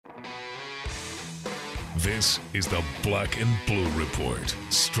This is the Black and Blue Report,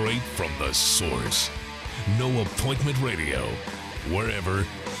 straight from the source. No appointment radio, wherever,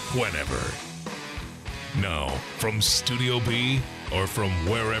 whenever. Now, from Studio B or from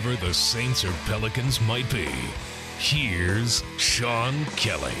wherever the Saints or Pelicans might be, here's Sean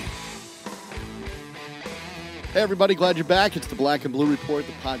Kelly. Hey everybody, glad you're back. It's the Black and Blue Report,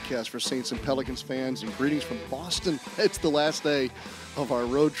 the podcast for Saints and Pelicans fans, and greetings from Boston. It's the last day of our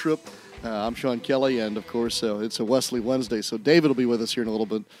road trip. I'm Sean Kelly, and of course, it's a Wesley Wednesday, so David will be with us here in a little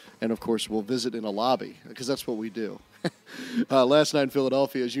bit, and of course, we'll visit in a lobby, because that's what we do. Last night in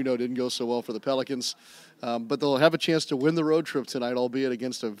Philadelphia, as you know, didn't go so well for the Pelicans, but they'll have a chance to win the road trip tonight, albeit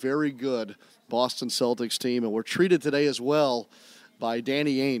against a very good Boston Celtics team, and we're treated today as well by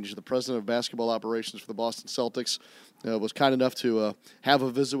Danny Ainge, the president of basketball operations for the Boston Celtics, was kind enough to have a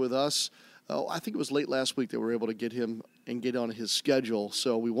visit with us. I think it was late last week that we were able to get him and get on his schedule.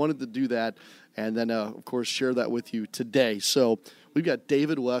 So we wanted to do that and then, of course, share that with you today. So we've got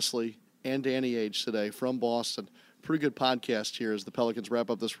David Wesley and Danny Ainge today from Boston. Pretty good podcast here as the Pelicans wrap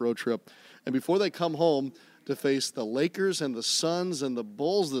up this road trip. And before they come home to face the Lakers and the Suns and the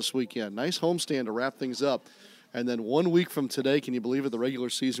Bulls this weekend, nice homestand to wrap things up. And then 1 week from today, can you believe it, the regular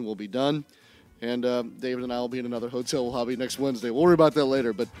season will be done. And David and I will be in another hotel lobby next Wednesday. We'll worry about that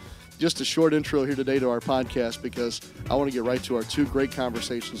later. But just a short intro here today to our podcast because I want to get right to our two great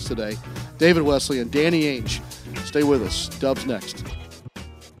conversations today. David Wesley and Danny Ainge. Stay with us. Dubs next.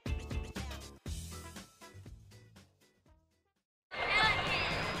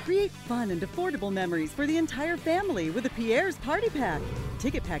 Create fun and affordable memories for the entire family with a Pierre's Party Pack.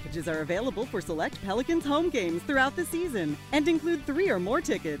 Ticket packages are available for select Pelicans home games throughout the season and include 3 or more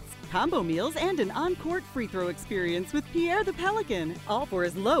tickets, combo meals, and an on-court free throw experience with Pierre the Pelican, all for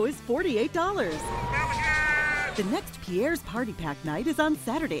as low as $48. The next Pierre's Party Pack night is on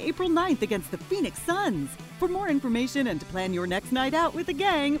Saturday, April 9th against the Phoenix Suns. For more information and to plan your next night out with the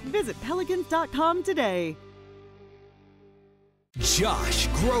gang, visit pelicans.com today. Josh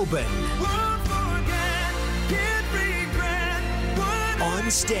Groban. On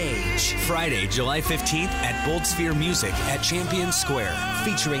stage. Friday, July 15th at Bold Sphere Music at Champion Square.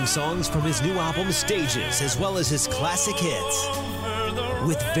 Featuring songs from his new album Stages as well as his classic hits.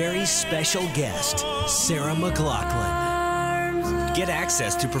 With very special guest, Sarah McLachlan. Get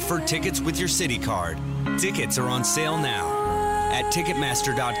access to preferred tickets with your Citi card. Tickets are on sale now at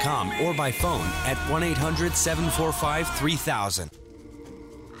Ticketmaster.com or by phone at 1-800-745-3000.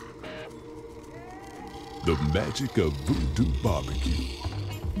 The magic of Voodoo Barbecue.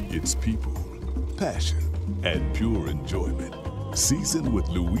 It's people, passion, and pure enjoyment. Seasoned with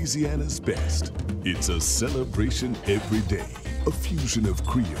Louisiana's best. It's a celebration every day. A fusion of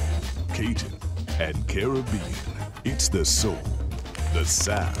Creole, Cajun, and Caribbean. It's the soul, the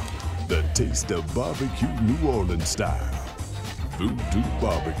sound, the taste of barbecue New Orleans style. Voodoo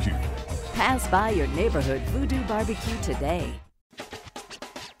Barbecue. Pass by your neighborhood Voodoo Barbecue today.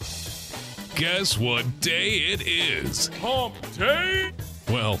 Guess what day it is? Hump Day?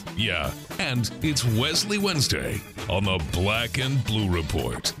 Well, yeah, and it's Wesley Wednesday on the Black and Blue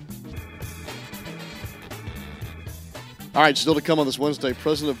Report. All right, still to come on this Wednesday,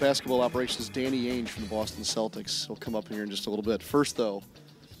 President of Basketball Operations Danny Ainge from the Boston Celtics. He'll come up here in just a little bit. First, though,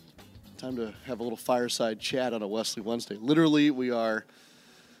 time to have a little fireside chat on a Wesley Wednesday. Literally, we are,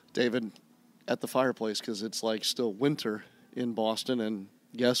 David, at the fireplace because it's like still winter in Boston, and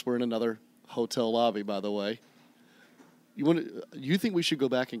yes, we're in another hotel lobby, by the way. You think we should go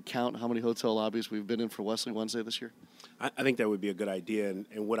back and count how many hotel lobbies we've been in for Wesley Wednesday this year? I think that would be a good idea,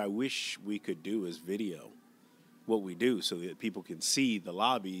 and what I wish we could do is video what we do so that people can see the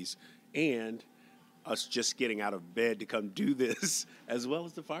lobbies and us just getting out of bed to come do this, as well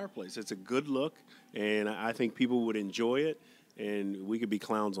as the fireplace. It's a good look, and I think people would enjoy it, and we could be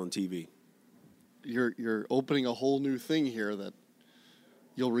clowns on TV. You're opening a whole new thing here that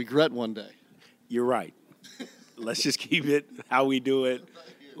you'll regret one day. You're right. Let's just keep it how we do it.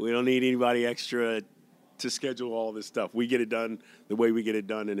 We don't need anybody extra to schedule all this stuff. We get it done the way we get it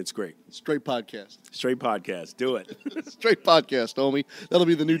done, and it's great. Straight podcast. Straight podcast. Do it. Straight podcast, homie. That'll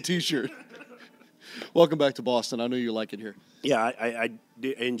be the new T-shirt. Welcome back to Boston. I know you like it here. Yeah, I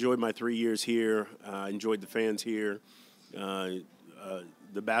enjoyed my 3 years here. I enjoyed the fans here. The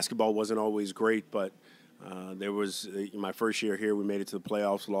basketball wasn't always great, but there was my first year here, we made it to the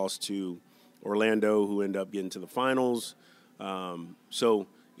playoffs, lost to Orlando, who ended up getting to the finals. So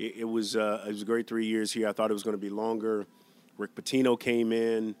it was a great 3 years here. I thought it was going to be longer. Rick Pitino came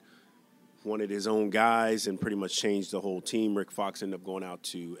in, wanted his own guys, and pretty much changed the whole team. Rick Fox ended up going out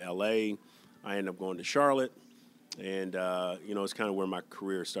to L.A. I ended up going to Charlotte. And, it's kind of where my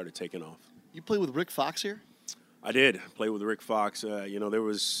career started taking off. You played with Rick Fox here? I did play with Rick Fox. There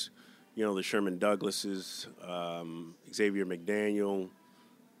was, the Sherman Douglases, Xavier McDaniel,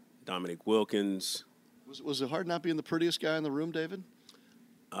 Dominic Wilkins. Was it hard not being the prettiest guy in the room, David?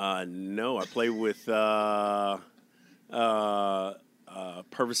 No, I played with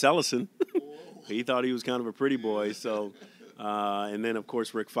Purvis Ellison. He thought he was kind of a pretty boy. So, and then of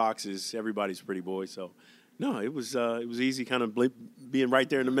course Rick Fox is everybody's pretty boy. So, no, it was easy, kind of being right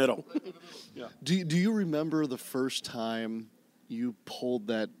there in the middle. Yeah. Do you remember the first time you pulled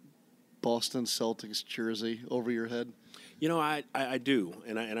that Boston Celtics jersey over your head? I do,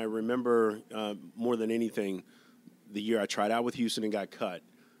 and I remember more than anything the year I tried out with Houston and got cut.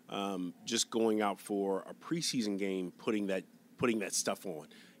 Just going out for a preseason game, putting that stuff on.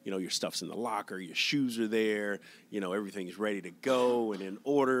 Your stuff's in the locker, your shoes are there, everything's ready to go and in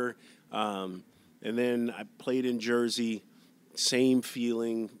order. And then I played in Jersey, same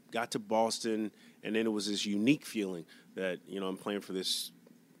feeling, got to Boston, and then it was this unique feeling that, I'm playing for this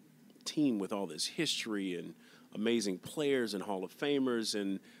team with all this history and amazing players and Hall of Famers.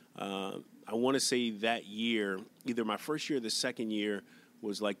 And I want to say that year, either my first year or the second year,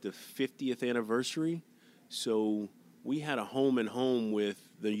 was like the 50th anniversary. So we had a home and home with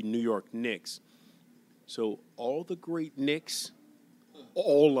the New York Knicks. So all the great Knicks,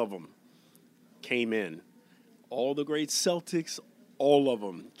 all of them came in. All the great Celtics, all of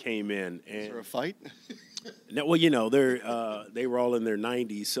them came in. And is there a fight? No, well, they were all in their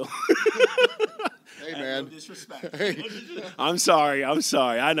 90s, so. Hey, man. No disrespect. Hey. I'm sorry.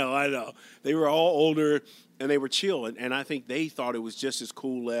 I know. They were all older, and they were chill, and I think they thought it was just as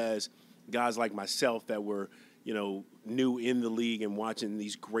cool as guys like myself that were, new in the league and watching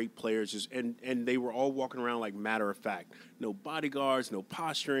these great players. And they were all walking around like matter of fact. No bodyguards, no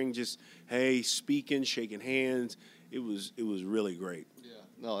posturing, just, hey, speaking, shaking hands. It was really great. Yeah.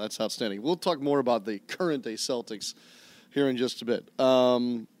 No, that's outstanding. We'll talk more about the current-day Celtics here in just a bit.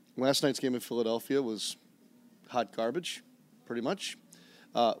 Last night's game in Philadelphia was hot garbage, pretty much.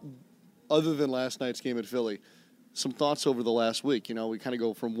 Other than last night's game at Philly, some thoughts over the last week. We kind of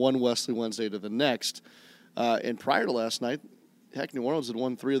go from one Wesley Wednesday to the next. And prior to last night, New Orleans had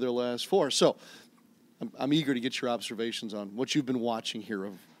won 3 of their last 4. So I'm eager to get your observations on what you've been watching here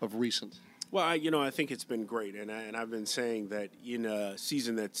of recent. Well, I think it's been great, and I've been saying that in a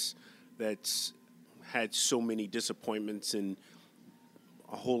season that's had so many disappointments and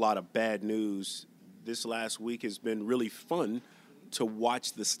a whole lot of bad news, this last week has been really fun to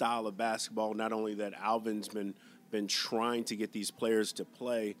watch the style of basketball. Not only that Alvin's been trying to get these players to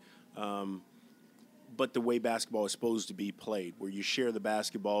play, but the way basketball is supposed to be played, where you share the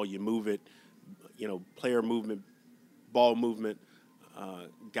basketball, you move it, player movement, ball movement.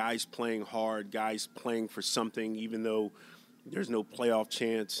 Guys playing hard, guys playing for something, even though there's no playoff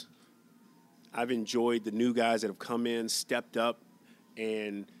chance. I've enjoyed the new guys that have come in, stepped up,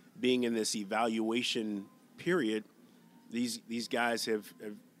 and being in this evaluation period, these guys have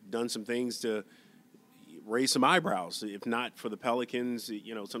done some things to raise some eyebrows. If not for the Pelicans,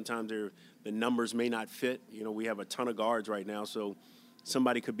 sometimes the numbers may not fit. We have a ton of guards right now, so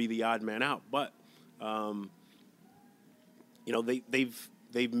somebody could be the odd man out. But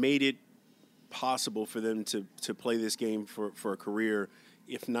they've made it possible for them to play this game for a career,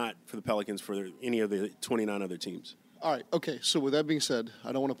 if not for the Pelicans, for any of the 29 other teams. All right, okay, so with that being said,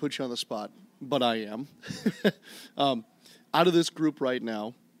 I don't want to put you on the spot, but I am. Out of this group right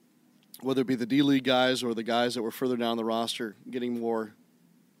now, whether it be the D-League guys or the guys that were further down the roster getting more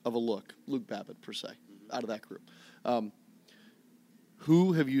of a look, Luke Babbitt per se, out of that group,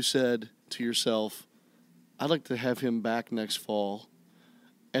 who have you said to yourself, I'd like to have him back next fall?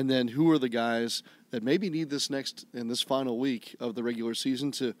 And then who are the guys that maybe need this final week of the regular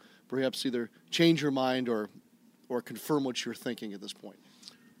season to perhaps either change your mind or confirm what you're thinking at this point?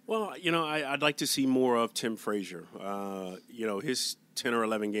 Well, I'd like to see more of Tim Frazier. His 10 or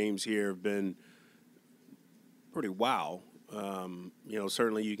 11 games here have been pretty wow.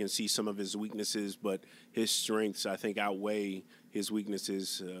 Certainly you can see some of his weaknesses, but his strengths, I think, outweigh his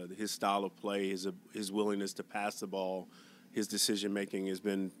weaknesses. His style of play, his willingness to pass the ball, his decision-making has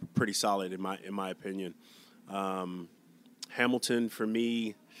been pretty solid in my opinion. Hamilton, for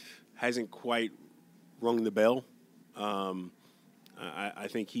me, hasn't quite rung the bell. I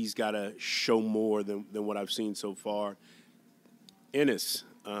think he's got to show more than what I've seen so far. Ennis,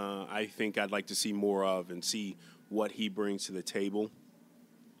 I think I'd like to see more of and see what he brings to the table.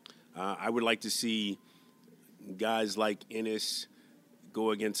 I would like to see guys like Ennis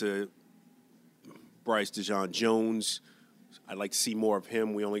go against Bryce DeJon-Jones. I'd like to see more of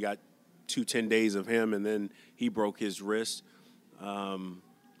him. We only got 10 days of him, and then he broke his wrist.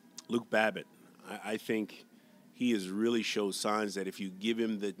 Luke Babbitt. I think he has really showed signs that if you give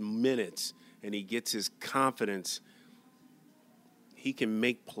him the minutes and he gets his confidence, he can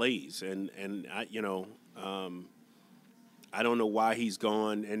make plays. And I don't know why he's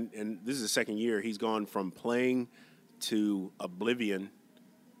gone. And this is the second year he's gone from playing to oblivion,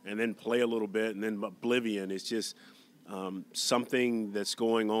 and then play a little bit, and then oblivion. It's just something that's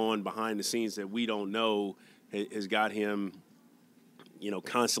going on behind the scenes that we don't know has got him,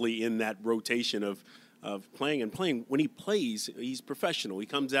 constantly in that rotation of playing. And playing, when he plays, he's professional. He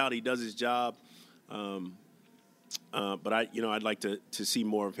comes out, he does his job. But I'd like to see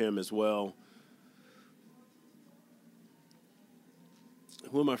more of him as well.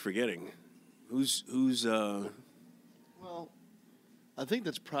 Who am I forgetting? Who's Well, I think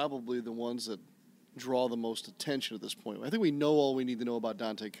that's probably the ones that draw the most attention at this point. I think we know all we need to know about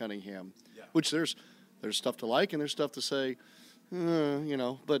Dante Cunningham, which there's stuff to like and there's stuff to say,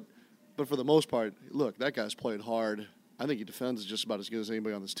 but for the most part, look, that guy's played hard. I think he defends just about as good as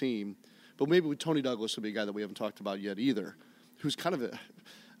anybody on this team. But maybe Tony Douglas would be a guy that we haven't talked about yet either, who's kind of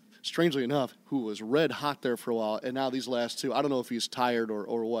strangely enough, who was red hot there for a while, and now these last two, I don't know if he's tired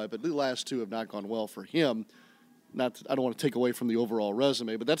or what, but the last two have not gone well for him. I don't want to take away from the overall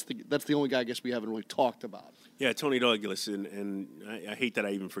resume, but that's the only guy I guess we haven't really talked about. Yeah, Tony Douglas, and I hate that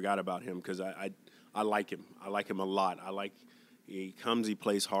I even forgot about him because I like him. I like him a lot. He comes, he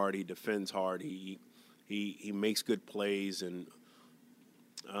plays hard, he defends hard, he makes good plays, and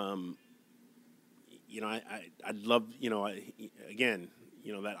I'd love, again,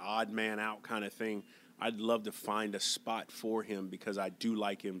 that odd man out kind of thing. I'd love to find a spot for him because I do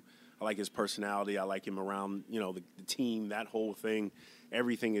like him. I like his personality. I like him around, the team, that whole thing.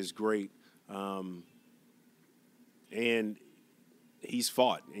 Everything is great. And he's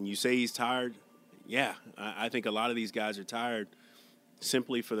fought. And you say he's tired. Yeah, I think a lot of these guys are tired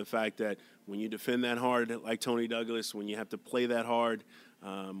simply for the fact that when you defend that hard like Tony Douglas, when you have to play that hard,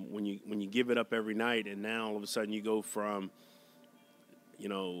 when you give it up every night, and now all of a sudden you go from,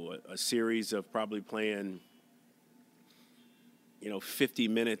 a series of probably playing, 50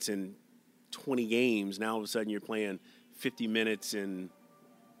 minutes in 20 games. Now all of a sudden you're playing 50 minutes in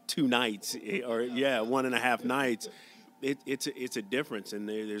 2 nights, or 1.5 nights. It's a difference, and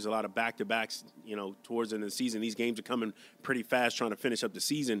there's a lot of back-to-backs, towards the end of the season. These games are coming pretty fast, trying to finish up the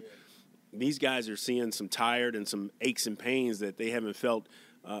season. These guys are seeing some tired and some aches and pains that they haven't felt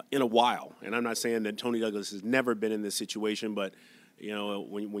in a while. And I'm not saying that Tony Douglas has never been in this situation, but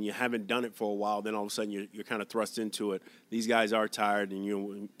when you haven't done it for a while, then all of a sudden you're kind of thrust into it. These guys are tired,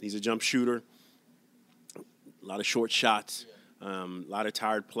 and he's a jump shooter, a lot of short shots, a lot of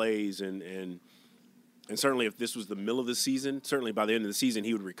tired plays, and certainly if this was the middle of the season, certainly by the end of the season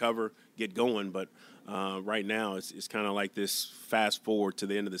he would recover, get going. But right now it's kind of like this fast forward to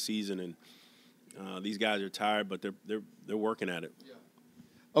the end of the season, and these guys are tired, but they're working at it. Yeah.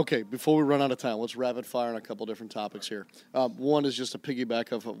 Okay, before we run out of time, let's rapid fire on a couple different topics here. One is just a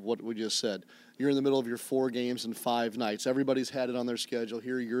piggyback of what we just said. You're in the middle of your 4 games in 5 nights. Everybody's had it on their schedule.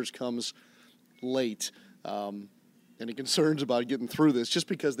 Here, yours comes late. Any concerns about getting through this? Just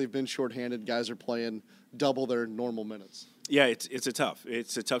because they've been shorthanded, guys are playing double their normal minutes. Yeah, it's a tough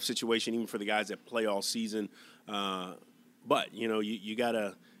situation even for the guys that play all season. But you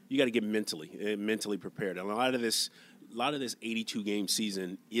gotta get mentally prepared. And a lot of this 82 game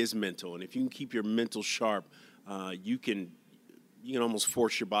season is mental, and if you can keep your mental sharp, you can almost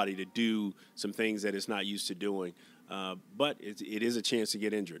force your body to do some things that it's not used to doing. But it is a chance to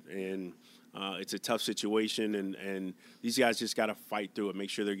get injured, and it's a tough situation, and these guys just got to fight through it, make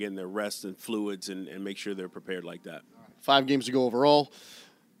sure they're getting their rest and fluids, and make sure they're prepared like that. 5 games to go overall,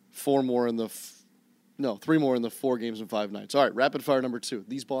 3 more in the 4 games in 5 nights. All right, rapid fire number 2.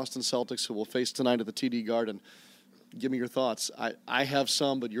 These Boston Celtics who will face tonight at the TD Garden. Give me your thoughts. I have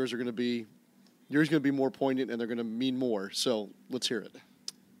some, but yours are going to be more poignant, and they're going to mean more. So let's hear it.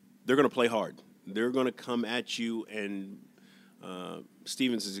 They're going to play hard. They're going to come at you, and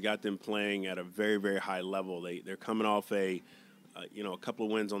Stevens has got them playing at a very, very high level. They're coming off a couple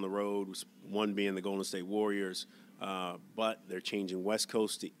of wins on the road, one being the Golden State Warriors, but they're changing West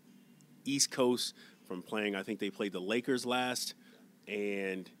Coast to East Coast from playing. I think they played the Lakers last,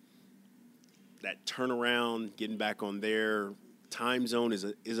 and that turnaround, getting back on their time zone is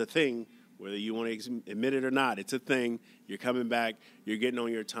a thing, whether you want to admit it or not. It's a thing. You're coming back. You're getting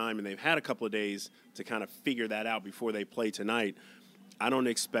on your time, and they've had a couple of days to kind of figure that out before they play tonight. I don't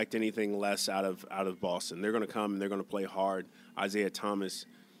expect anything less out of Boston. They're going to come and they're going to play hard. Isaiah Thomas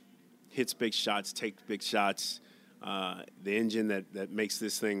hits big shots, takes big shots. The engine that makes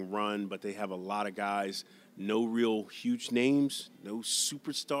this thing run, but they have a lot of guys no real huge names, no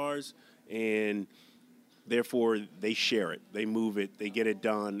superstars, and therefore they share it, they move it, they get it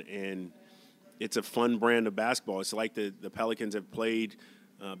done, and it's a fun brand of basketball. It's like the Pelicans have played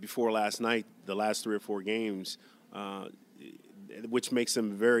before last night, the last 3 or 4 games, which makes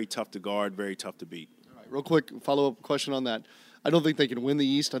them very tough to guard, very tough to beat. All right, real quick follow-up question on that. I don't think they can win the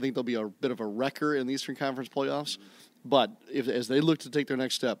East. I think they'll be a bit of a wrecker in the Eastern Conference playoffs. But as they look to take their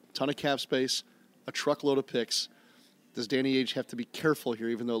next step, ton of cap space, a truckload of picks, does Danny Ainge have to be careful here,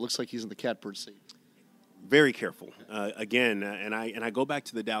 even though it looks like he's in the catbird seat? Very careful. Again, and I go back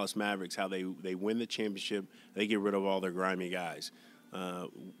to the Dallas Mavericks, how they win the championship, they get rid of all their grimy guys.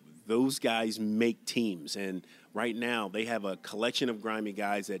 Those guys make teams, and right now they have a collection of grimy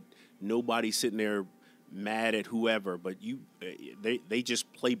guys that nobody's sitting there mad at whoever, but they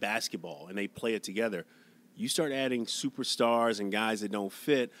just play basketball and they play it together. You start adding superstars and guys that don't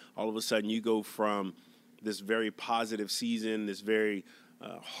fit, all of a sudden you go from this very positive season, this very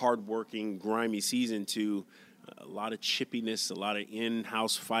hard-working, grimy season to a lot of chippiness, a lot of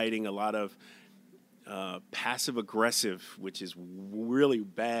in-house fighting, a lot of passive-aggressive, which is really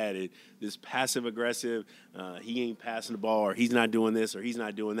bad. This passive-aggressive, he ain't passing the ball, or he's not doing this, or he's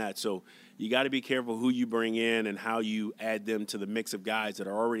not doing that. So you got to be careful who you bring in and how you add them to the mix of guys that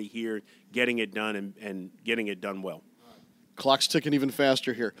are already here, getting it done and getting it done well. Clock's ticking even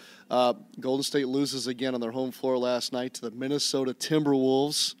faster here. Golden State loses again on their home floor last night to the Minnesota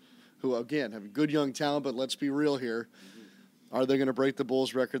Timberwolves, who, again, have good young talent, but let's be real here. Are they going to break the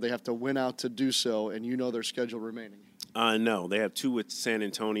Bulls record? They have to win out to do so, and you know their schedule remaining. No, they have 2 with San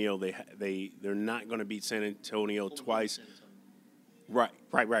Antonio. They're not going to beat San Antonio twice. Right.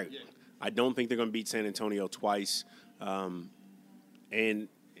 Yeah. I don't think they're going to beat San Antonio twice. And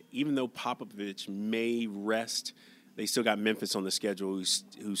even though Popovich may rest, they still got Memphis on the schedule who's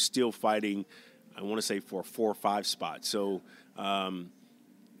still fighting, I want to say, for a 4 or 5 spot. So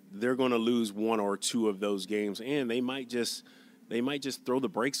they're going to lose 1 or 2 of those games, and they might just throw the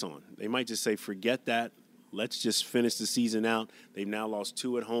brakes on. They might just say, forget that. Let's just finish the season out. They've now lost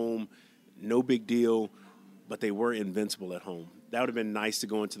 2 at home. No big deal, but they were invincible at home. That would have been nice to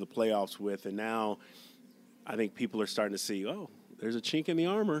go into the playoffs with, and now I think people are starting to see, oh, there's a chink in the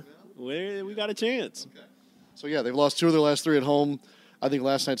armor. We got a chance. Okay. So, yeah, they've lost 2 of their last 3 at home. I think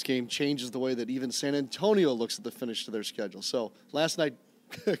last night's game changes the way that even San Antonio looks at the finish to their schedule. So last night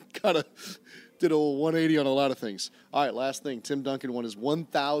kind of did a 180 on a lot of things. All right, last thing. Tim Duncan won his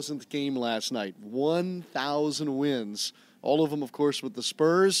 1,000th game last night. 1,000 wins. All of them, of course, with the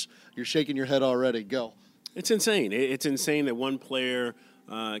Spurs. You're shaking your head already. Go. It's insane. It's insane that one player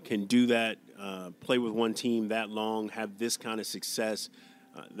can do that, play with one team that long, have this kind of success.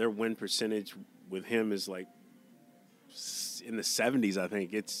 Their win percentage with him is like in the 70s, I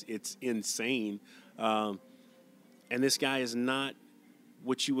think. It's insane. And this guy is not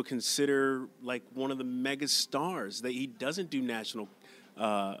what you would consider like one of the mega stars. He doesn't do national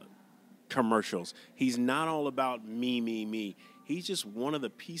commercials. He's not all about me. He's just one of the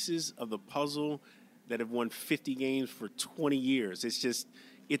pieces of the puzzle that have won 50 games for 20 years.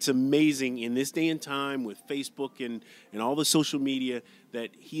 It's amazing in this day and time with Facebook and all the social media that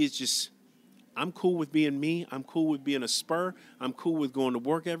he is just, I'm cool with being me. I'm cool with being a Spur. I'm cool with going to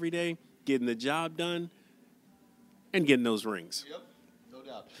work every day, getting the job done, and getting those rings. Yep, no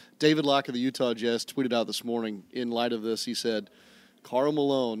doubt. David Locke of the Utah Jazz tweeted out this morning, in light of this, he said, Karl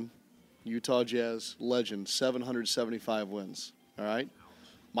Malone, Utah Jazz legend, 775 wins. All right?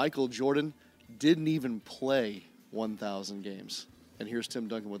 Michael Jordan didn't even play 1,000 games. And here's Tim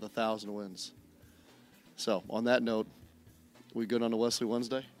Duncan with 1,000 wins. So, on that note, we good on a Wesley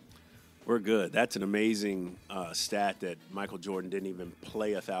Wednesday? We're good. That's an amazing stat that Michael Jordan didn't even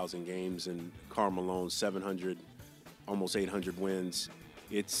play 1,000 games, and Karl Malone 700, almost 800 wins.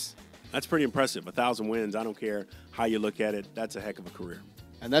 That's pretty impressive. 1,000 wins. I don't care how you look at it. That's a heck of a career.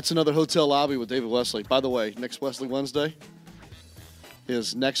 And that's another Hotel Lobby with David Wesley. By the way, next Wesley Wednesday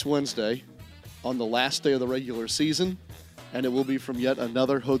is next Wednesday on the last day of the regular season, and it will be from yet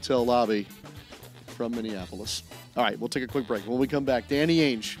another Hotel Lobby from Minneapolis. All right, we'll take a quick break. When we come back, Danny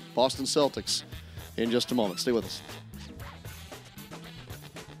Ainge, Boston Celtics, in just a moment. Stay with us.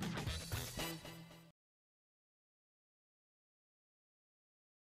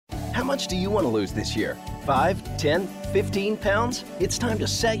 How much do you want to lose this year? 5, 10, 15 pounds? It's time to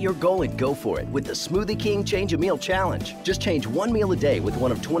set your goal and go for it with the Smoothie King Change a Meal Challenge. Just change one meal a day with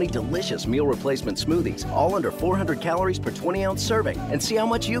one of 20 delicious meal replacement smoothies, all under 400 calories per 20-ounce serving, and see how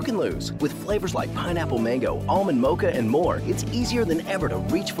much you can lose. With flavors like pineapple mango, almond mocha, and more, it's easier than ever to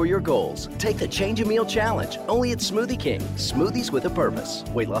reach for your goals. Take the Change a Meal Challenge, only at Smoothie King. Smoothies with a purpose.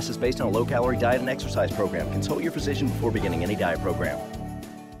 Weight loss is based on a low-calorie diet and exercise program. Consult your physician before beginning any diet program.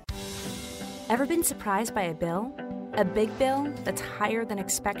 Ever been surprised by a bill? A big bill that's higher than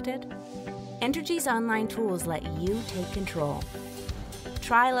expected? Entergy's online tools let you take control.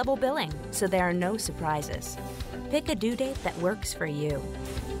 Try level billing so there are no surprises. Pick a due date that works for you.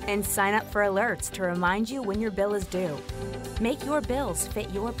 And sign up for alerts to remind you when your bill is due. Make your bills fit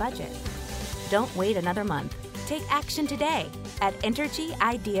your budget. Don't wait another month. Take action today at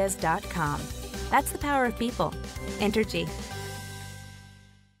EnergyIdeas.com. That's the power of people. Entergy.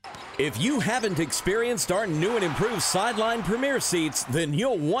 If you haven't experienced our new and improved Sideline Premier seats, then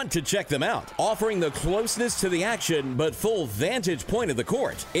you'll want to check them out. Offering the closeness to the action but full vantage point of the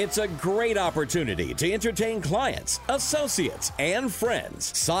court, it's a great opportunity to entertain clients, associates, and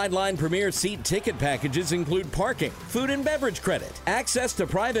friends. Sideline Premier seat ticket packages include parking, food and beverage credit, access to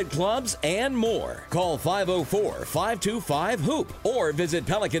private clubs, and more. Call 504-525-HOOP or visit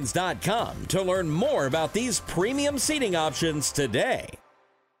Pelicans.com to learn more about these premium seating options today.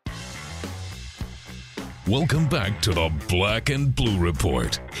 Welcome back to the Black and Blue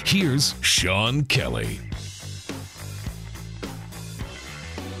Report. Here's Sean Kelly.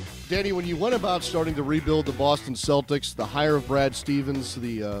 Danny, when you went about starting to rebuild the Boston Celtics, the hire of Brad Stevens,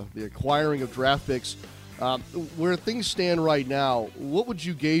 the acquiring of draft picks, where things stand right now, what would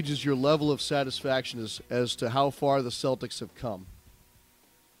you gauge as your level of satisfaction as to how far the Celtics have come?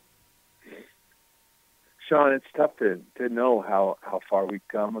 Sean, it's tough to know how far we've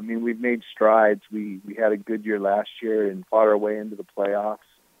come. I mean, we've made strides. We had a good year last year and fought our way into the playoffs.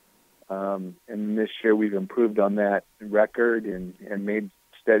 And this year we've improved on that record and made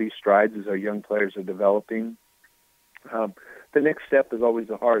steady strides as our young players are developing. The next step is always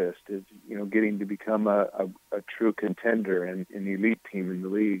the hardest, is getting to become a true contender and an elite team in the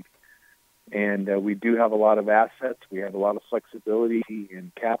league. And we do have a lot of assets. We have a lot of flexibility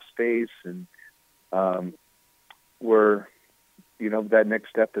and cap space, and that next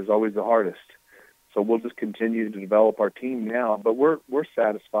step is always the hardest. So we'll just continue to develop our team now, but we're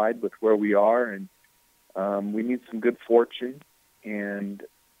satisfied with where we are, and we need some good fortune and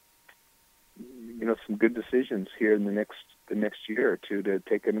some good decisions here in the next year or two to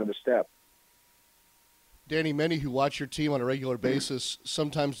take another step. Danny, many who watch your team on a regular basis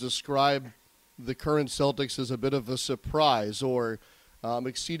sometimes describe the current Celtics as a bit of a surprise or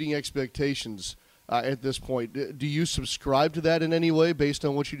exceeding expectations. At this point, do you subscribe to that in any way based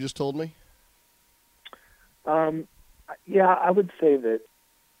on what you just told me? Yeah, I would say that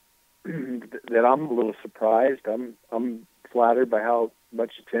that I'm a little surprised. I'm flattered by how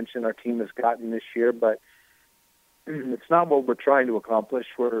much attention our team has gotten this year, but it's not what we're trying to accomplish.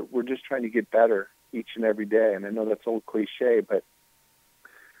 We're just trying to get better each and every day. And I know that's old cliche, but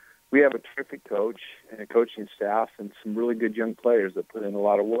we have a terrific coach and a coaching staff and some really good young players that put in a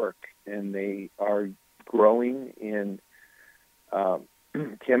lot of work, and they are growing in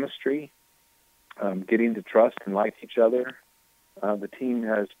chemistry, getting to trust and like each other. The team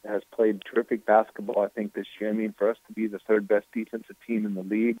has played terrific basketball, I think, this year. I mean, for us to be the third best defensive team in the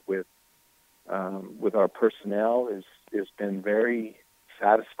league with our personnel has been very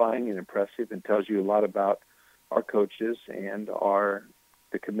satisfying and impressive, and tells you a lot about our coaches and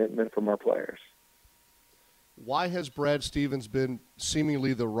the commitment from our players. Why has Brad Stevens been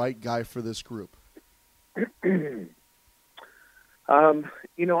seemingly the right guy for this group? I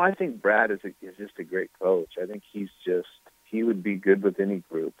think Brad is just a great coach. I think he would be good with any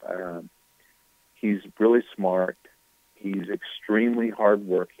group. He's really smart. He's extremely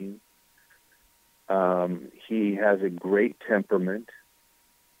hardworking. He has a great temperament.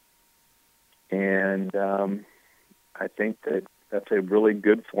 And I think that's a really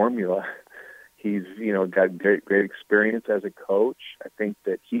good formula. He's, got great experience as a coach. I think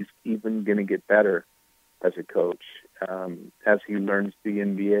that he's even going to get better as a coach as he learns the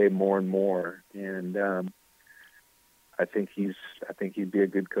NBA more and more. And I think he'd be a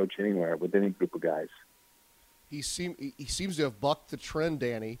good coach anywhere with any group of guys. He seems to have bucked the trend,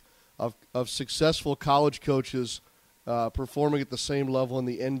 Danny, of successful college coaches performing at the same level in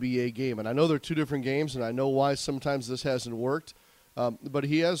the NBA game. And I know they're two different games, and I know why sometimes this hasn't worked. But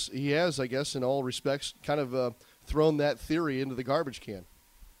he has, I guess, in all respects, kind of thrown that theory into the garbage can.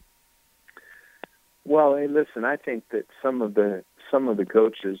 Well, hey, listen, I think that some of the some of the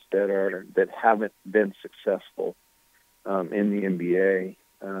coaches that haven't been successful in the NBA.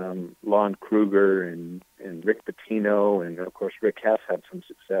 Lon Kruger and Rick Pitino, and of course Rick has had some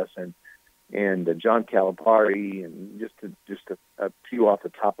success, and John Calipari, and just a few off the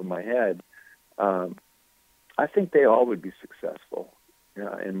top of my head. I think they all would be successful,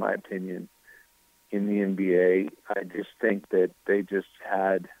 in my opinion, in the NBA. I just think that they just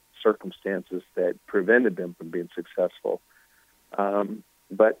had circumstances that prevented them from being successful.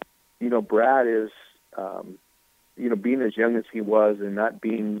 But Brad is. Being as young as he was and not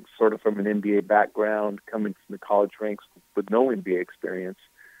being sort of from an NBA background, coming from the college ranks with no NBA experience,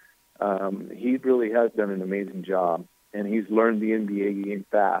 he really has done an amazing job, and he's learned the NBA game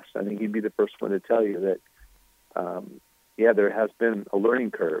fast. I think he'd be the first one to tell you that, there has been a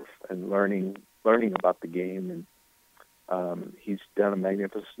learning curve and learning about the game, and he's done a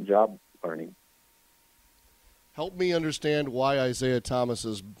magnificent job learning. Help me understand why Isaiah Thomas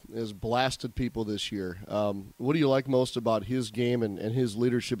has blasted people this year. What do you like most about his game and his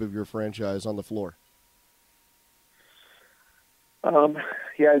leadership of your franchise on the floor?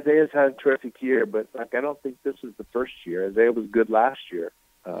 Isaiah's had a terrific year, but I don't think this is the first year. Isaiah was good last year.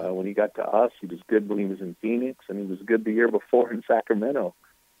 When he got to us, he was good when he was in Phoenix, and he was good the year before in Sacramento,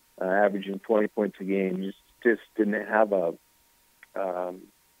 averaging 20 points a game. He just didn't have a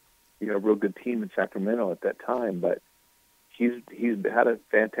real good team in Sacramento at that time, but he's had a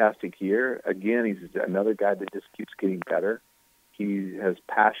fantastic year. Again, he's another guy that just keeps getting better. He has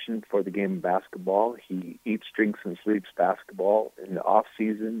passion for the game of basketball. He eats, drinks, and sleeps basketball in the off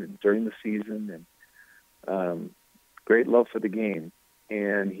season and during the season, and great love for the game.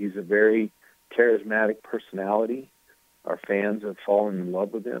 And he's a very charismatic personality. Our fans have fallen in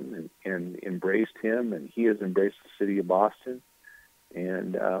love with him and embraced him, and he has embraced the city of Boston.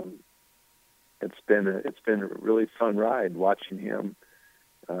 And it's been a really fun ride watching him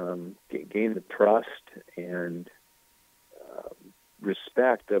gain the trust and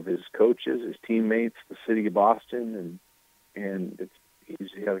respect of his coaches, his teammates, the city of Boston, and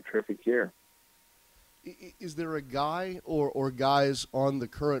he's had a terrific year. Is there a guy or guys on the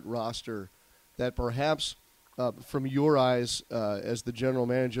current roster that perhaps, from your eyes as the general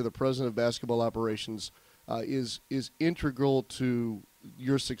manager, the president of basketball operations, is integral to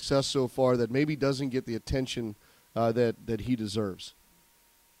your success so far that maybe doesn't get the attention that he deserves?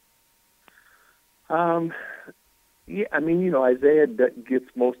 Isaiah gets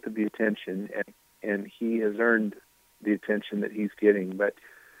most of the attention, and he has earned the attention that he's getting. But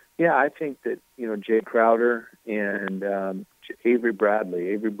I think that Jay Crowder and Avery Bradley.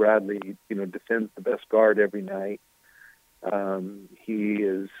 Avery Bradley, defends the best guard every night. He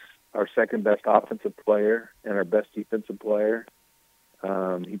is our second best offensive player and our best defensive player.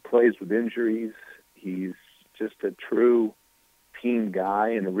 He plays with injuries. He's just a true team guy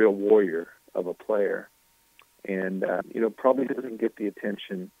and a real warrior of a player. And, probably doesn't get the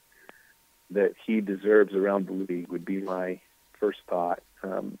attention that he deserves around the league would be my first thought.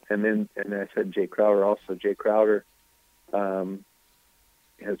 And I said Jay Crowder also. Jay Crowder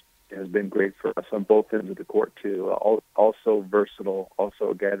has been great for us on both ends of the court, too. Also versatile,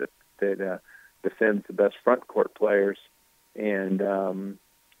 also a guy that defends the best front court players. And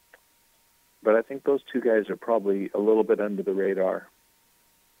but I think those two guys are probably a little bit under the radar.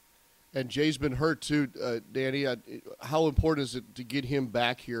 And Jay's been hurt too, Danny. How important is it to get him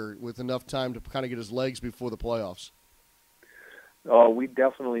back here with enough time to kind of get his legs before the playoffs? Oh, we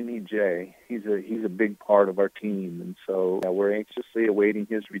definitely need Jay. He's a big part of our team, and so we're anxiously awaiting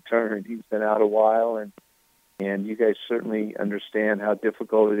his return. He's been out a while, and you guys certainly understand how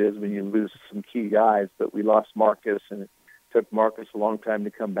difficult it is when you lose some key guys. But we lost Marcus, and it took Marcus a long time to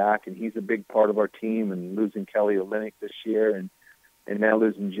come back, and he's a big part of our team. And losing Kelly Olynyk this year, and now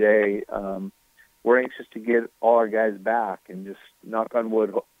losing Jay, we're anxious to get all our guys back and just knock on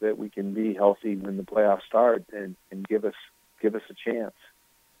wood that we can be healthy when the playoffs start and give us a chance.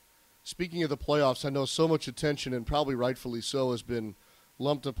 Speaking of the playoffs, I know so much attention, and probably rightfully so, has been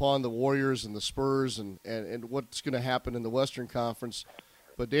lumped upon the Warriors and the Spurs and what's going to happen in the Western Conference.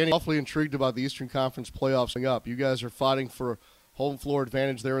 But Danny, awfully intrigued about the Eastern Conference playoffs coming up. You guys are fighting for home floor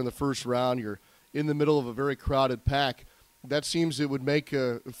advantage there in the first round. You're in the middle of a very crowded pack. That seems it would make,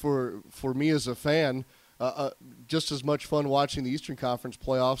 for me as a fan, just as much fun watching the Eastern Conference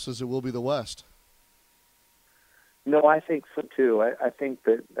playoffs as it will be the West. No, I think so too. I think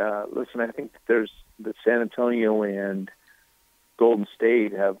that, I think there's that San Antonio and Golden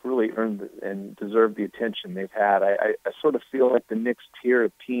State have really earned and deserved the attention they've had. I sort of feel like the next tier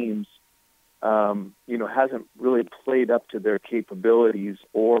of teams, hasn't really played up to their capabilities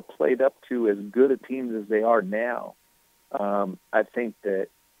or played up to as good a team as they are now. I think that,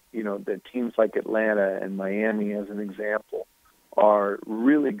 the teams like Atlanta and Miami, as an example, are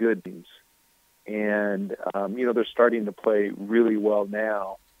really good teams. And, they're starting to play really well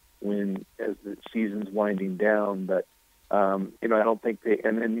now as the season's winding down. But, I don't think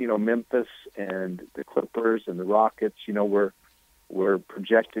and then, Memphis and the Clippers and the Rockets, were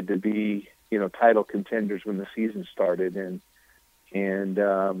projected to be, title contenders when the season started. And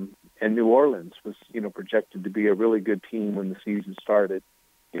New Orleans was, projected to be a really good team when the season started,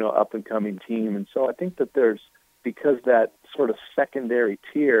 up and coming team. And so I think that because that sort of secondary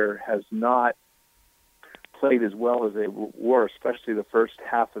tier has not played as well as they were, especially the first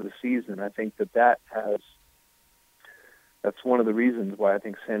half of the season, I think that's one of the reasons why I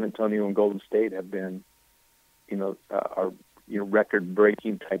think San Antonio and Golden State have been, are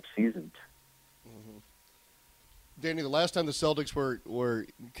record-breaking type seasons. Danny, the last time the Celtics were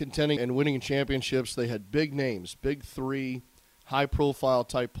contending and winning championships, they had big names, big three, high-profile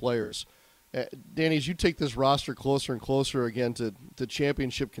type players. Danny, as you take this roster closer and closer again to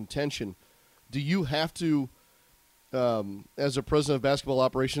championship contention, do you have to, as a president of basketball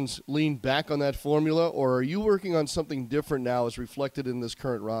operations, lean back on that formula, or are you working on something different now as reflected in this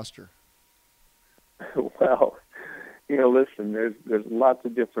current roster? Well, listen, there's lots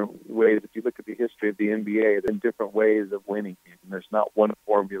of different ways. If you look at the history of the NBA, there's different ways of winning. And there's not one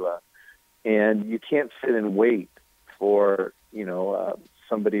formula. And you can't sit and wait for,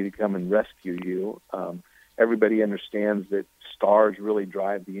 somebody to come and rescue you. Everybody understands that stars really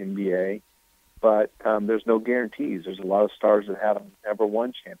drive the NBA, but there's no guarantees. There's a lot of stars that haven't ever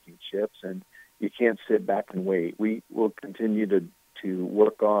won championships, and you can't sit back and wait. We will continue to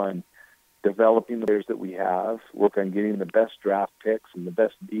work on developing the players that we have, work on getting the best draft picks and the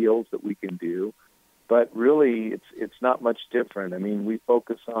best deals that we can do. But really, it's not much different. I mean, we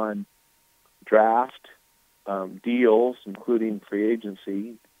focus on draft, deals, including free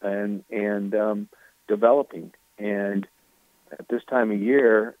agency, and developing. And at this time of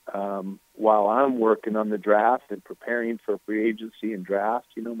year, while I'm working on the draft and preparing for free agency and draft,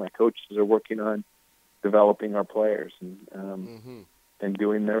 my coaches are working on developing our players and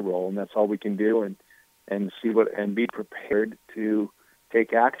doing their role, and that's all we can do, and see and be prepared to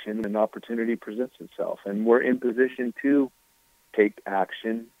take action when an opportunity presents itself. And we're in position to take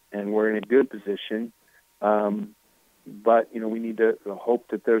action, and we're in a good position. But we need to hope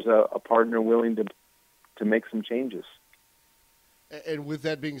that there's a partner willing to make some changes. And with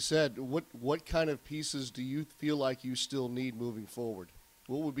that being said, what kind of pieces do you feel like you still need moving forward?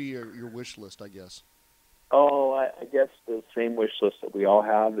 What would be your wish list, I guess? Oh, I guess the same wish list that we all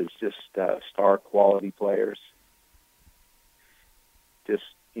have is just star quality players. Just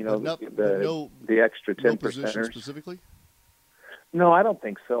the extra 10%ers. Specifically? No, I don't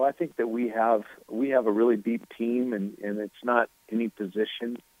think so. I think that we have a really deep team, and it's not any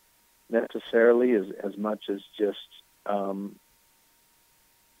position necessarily as much as just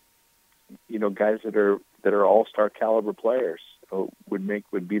guys that are all-star caliber players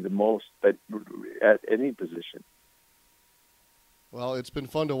would be the most, but at any position. Well, it's been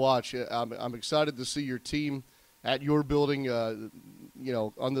fun to watch. I'm excited to see your team at your building,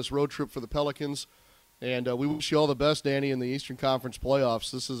 on this road trip for the Pelicans. And we wish you all the best, Danny, in the Eastern Conference playoffs.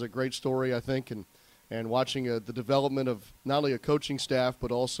 This is a great story, I think, and watching the development of not only a coaching staff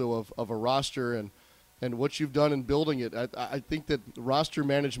but also of a roster and what you've done in building it. I think that roster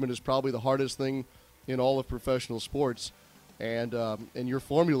management is probably the hardest thing in all of professional sports, and your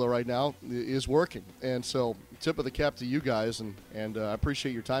formula right now is working. And so tip of the cap to you guys, and I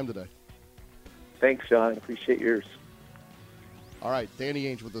appreciate your time today. Thanks, Sean. I appreciate yours. All right, Danny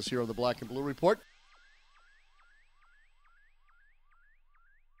Ainge with us here on the Black and Blue Report.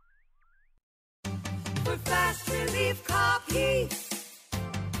 For fast relief coffee.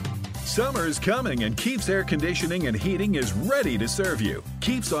 Summer's coming and Keeps Air Conditioning and Heating is ready to serve you.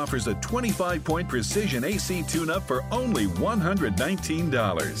 Keeps offers a 25-point precision AC tune-up for only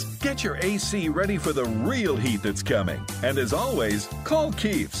 $119. Get your AC ready for the real heat that's coming. And as always, call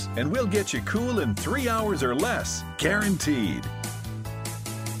Keeps and we'll get you cool in 3 hours or less. Guaranteed.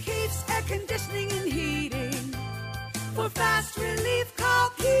 Keeps Air Conditioning and Heating. For fast relief, call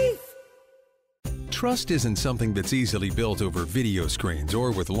Keeps. Trust isn't something that's easily built over video screens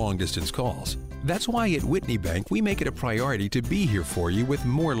or with long-distance calls. That's why at Whitney Bank, we make it a priority to be here for you with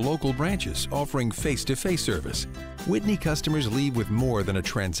more local branches offering face-to-face service. Whitney customers leave with more than a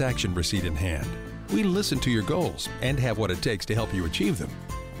transaction receipt in hand. We listen to your goals and have what it takes to help you achieve them.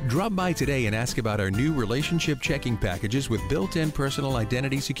 Drop by today and ask about our new relationship checking packages with built-in personal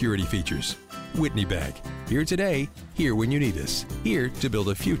identity security features. Whitney Bank, here today, here when you need us, here to build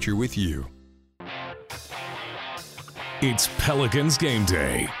a future with you. It's Pelicans game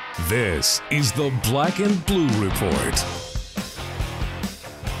day. This is the Black and Blue Report.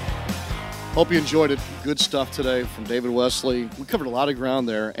 Hope you enjoyed it. Good stuff today from David Wesley. We covered a lot of ground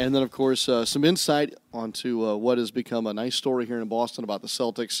there. And then, of course, some insight onto what has become a nice story here in Boston about the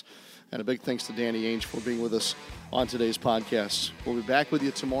Celtics. And a big thanks to Danny Ainge for being with us on today's podcast. We'll be back with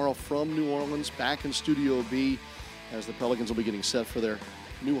you tomorrow from New Orleans, back in Studio B, as the Pelicans will be getting set for their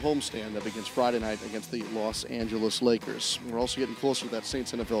new homestand that begins Friday night against the Los Angeles Lakers. We're also getting closer to that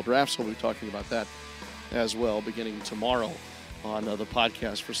Saints NFL draft, so we'll be talking about that as well beginning tomorrow on the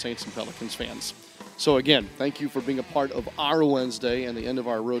podcast for Saints and Pelicans fans. So again, thank you for being a part of our Wednesday and the end of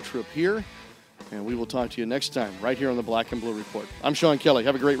our road trip here. And we will talk to you next time right here on the Black and Blue Report. I'm Sean Kelly.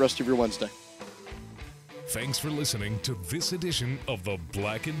 Have a great rest of your Wednesday. Thanks for listening to this edition of the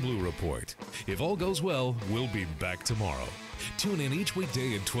Black and Blue Report. If all goes well, we'll be back tomorrow. Tune in each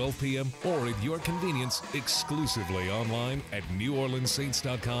weekday at 12 p.m. or at your convenience exclusively online at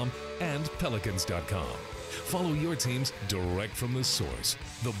NewOrleansSaints.com and Pelicans.com. Follow your teams direct from the source,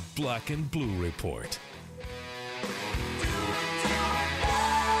 the Black and Blue Report.